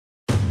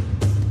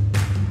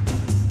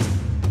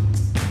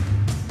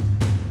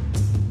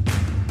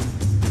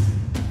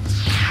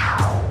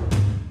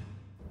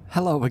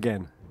Hello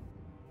again.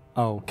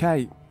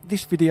 Okay,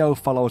 this video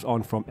follows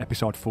on from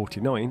episode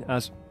 49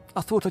 as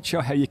I thought I'd show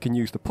how you can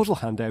use the puzzle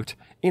handout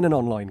in an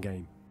online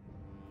game.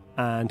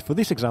 And for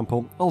this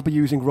example, I'll be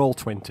using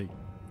Roll20,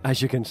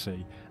 as you can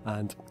see,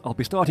 and I'll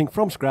be starting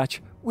from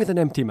scratch with an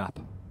empty map.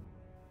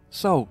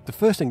 So, the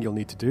first thing you'll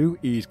need to do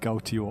is go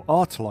to your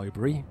art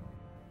library,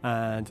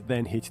 and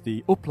then hit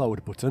the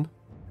upload button,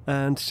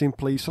 and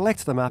simply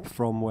select the map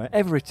from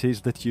wherever it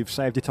is that you've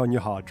saved it on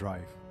your hard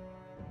drive.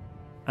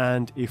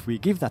 And if we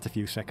give that a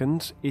few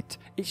seconds, it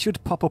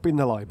should pop up in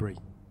the library.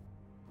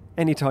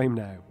 Anytime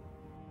now.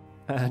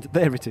 And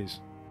there it is.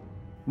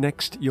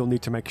 Next, you'll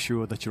need to make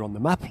sure that you're on the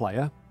map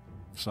layer.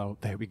 So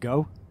there we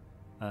go.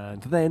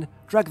 And then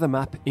drag the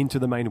map into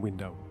the main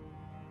window.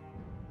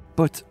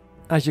 But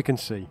as you can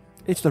see,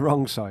 it's the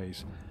wrong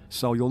size.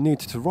 So you'll need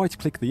to right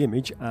click the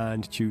image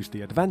and choose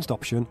the advanced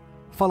option,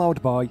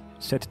 followed by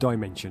set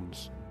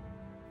dimensions.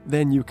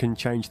 Then you can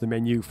change the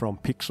menu from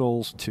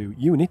pixels to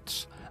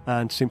units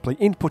and simply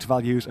input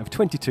values of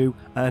 22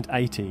 and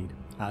 18,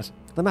 as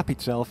the map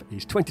itself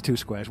is 22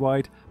 squares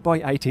wide by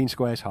 18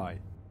 squares high.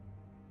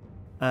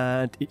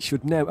 And it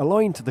should now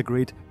align to the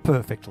grid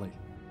perfectly.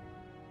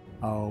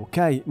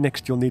 Okay,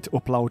 next you'll need to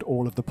upload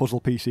all of the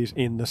puzzle pieces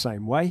in the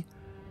same way,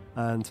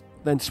 and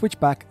then switch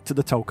back to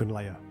the token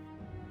layer.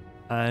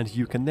 And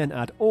you can then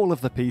add all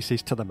of the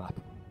pieces to the map,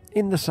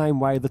 in the same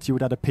way that you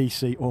would add a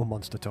PC or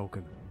monster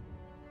token.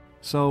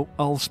 So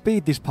I'll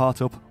speed this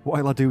part up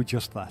while I do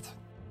just that.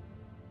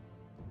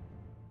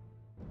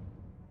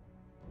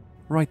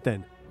 Right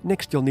then,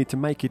 next you'll need to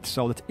make it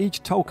so that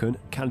each token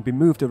can be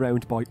moved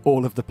around by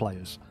all of the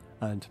players.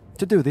 And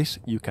to do this,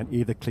 you can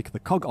either click the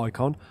cog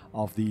icon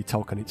of the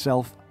token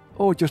itself,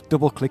 or just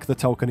double click the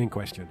token in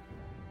question.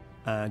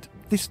 And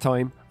this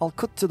time, I'll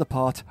cut to the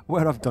part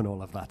where I've done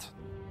all of that.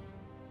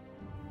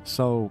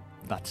 So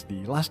that's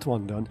the last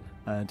one done,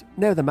 and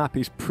now the map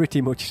is pretty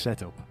much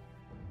set up.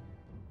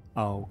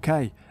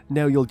 Okay,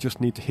 now you'll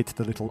just need to hit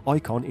the little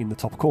icon in the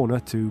top corner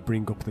to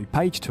bring up the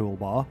page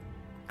toolbar,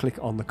 click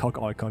on the cog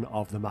icon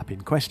of the map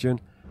in question,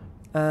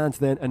 and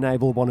then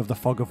enable one of the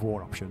fog of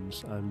war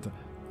options, and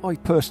I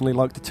personally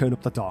like to turn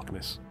up the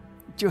darkness,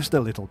 just a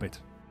little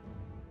bit.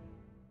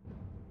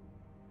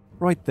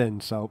 Right then,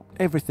 so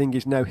everything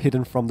is now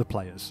hidden from the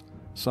players,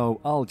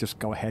 so I'll just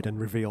go ahead and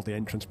reveal the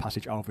entrance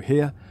passage over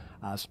here,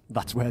 as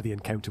that's where the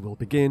encounter will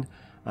begin,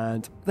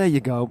 and there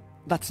you go,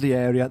 that's the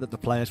area that the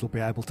players will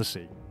be able to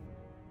see.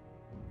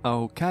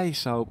 Okay,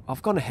 so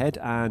I've gone ahead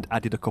and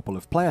added a couple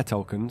of player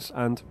tokens,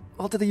 and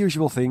I'll do the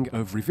usual thing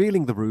of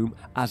revealing the room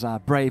as our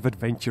brave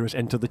adventurers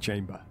enter the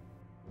chamber.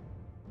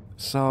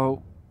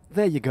 So,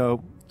 there you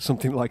go,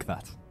 something like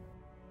that.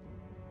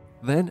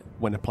 Then,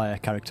 when a player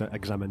character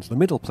examines the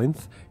middle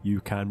plinth,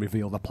 you can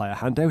reveal the player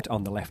handout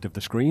on the left of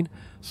the screen,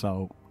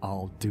 so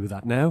I'll do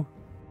that now.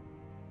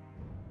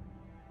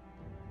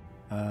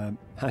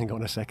 Hang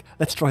on a sec,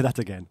 let's try that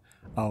again.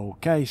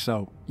 Okay,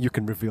 so you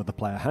can reveal the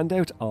player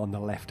handout on the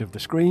left of the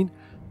screen.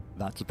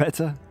 That's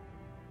better.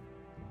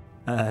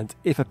 And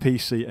if a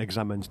PC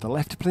examines the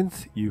left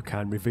plinth, you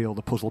can reveal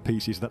the puzzle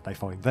pieces that they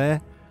find there.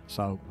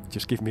 So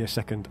just give me a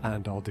second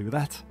and I'll do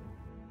that.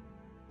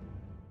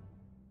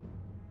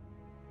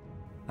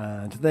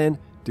 And then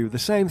do the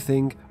same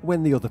thing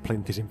when the other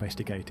plinth is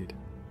investigated.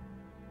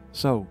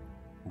 So,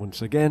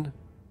 once again,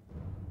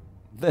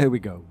 there we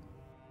go.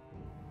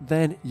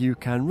 Then you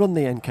can run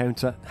the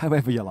encounter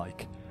however you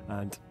like,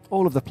 and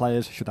all of the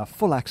players should have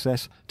full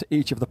access to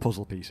each of the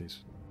puzzle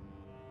pieces.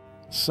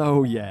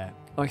 So yeah,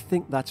 I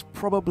think that's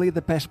probably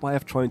the best way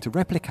of trying to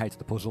replicate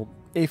the puzzle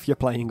if you're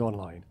playing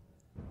online.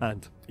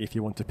 And if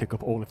you want to pick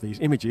up all of these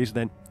images,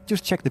 then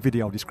just check the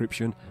video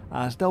description,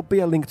 as there'll be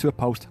a link to a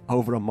post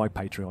over on my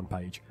Patreon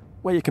page,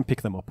 where you can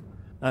pick them up.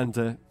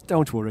 And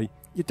don't worry,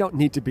 you don't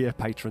need to be a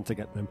patron to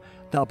get them,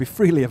 they'll be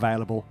freely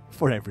available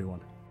for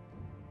everyone.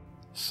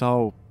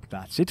 So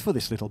that's it for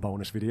this little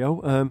bonus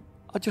video.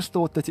 I just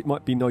thought that it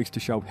might be nice to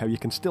show how you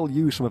can still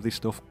use some of this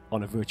stuff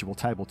on a virtual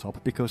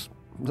tabletop, because,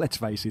 let's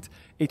face it,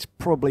 it's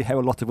probably how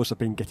a lot of us have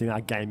been getting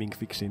our gaming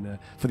fix in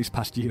for this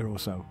past year or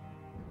so.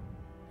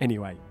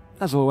 Anyway,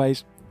 as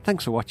always,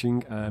 thanks for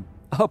watching, I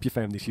hope you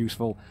found this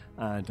useful,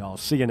 and I'll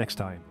see you next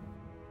time.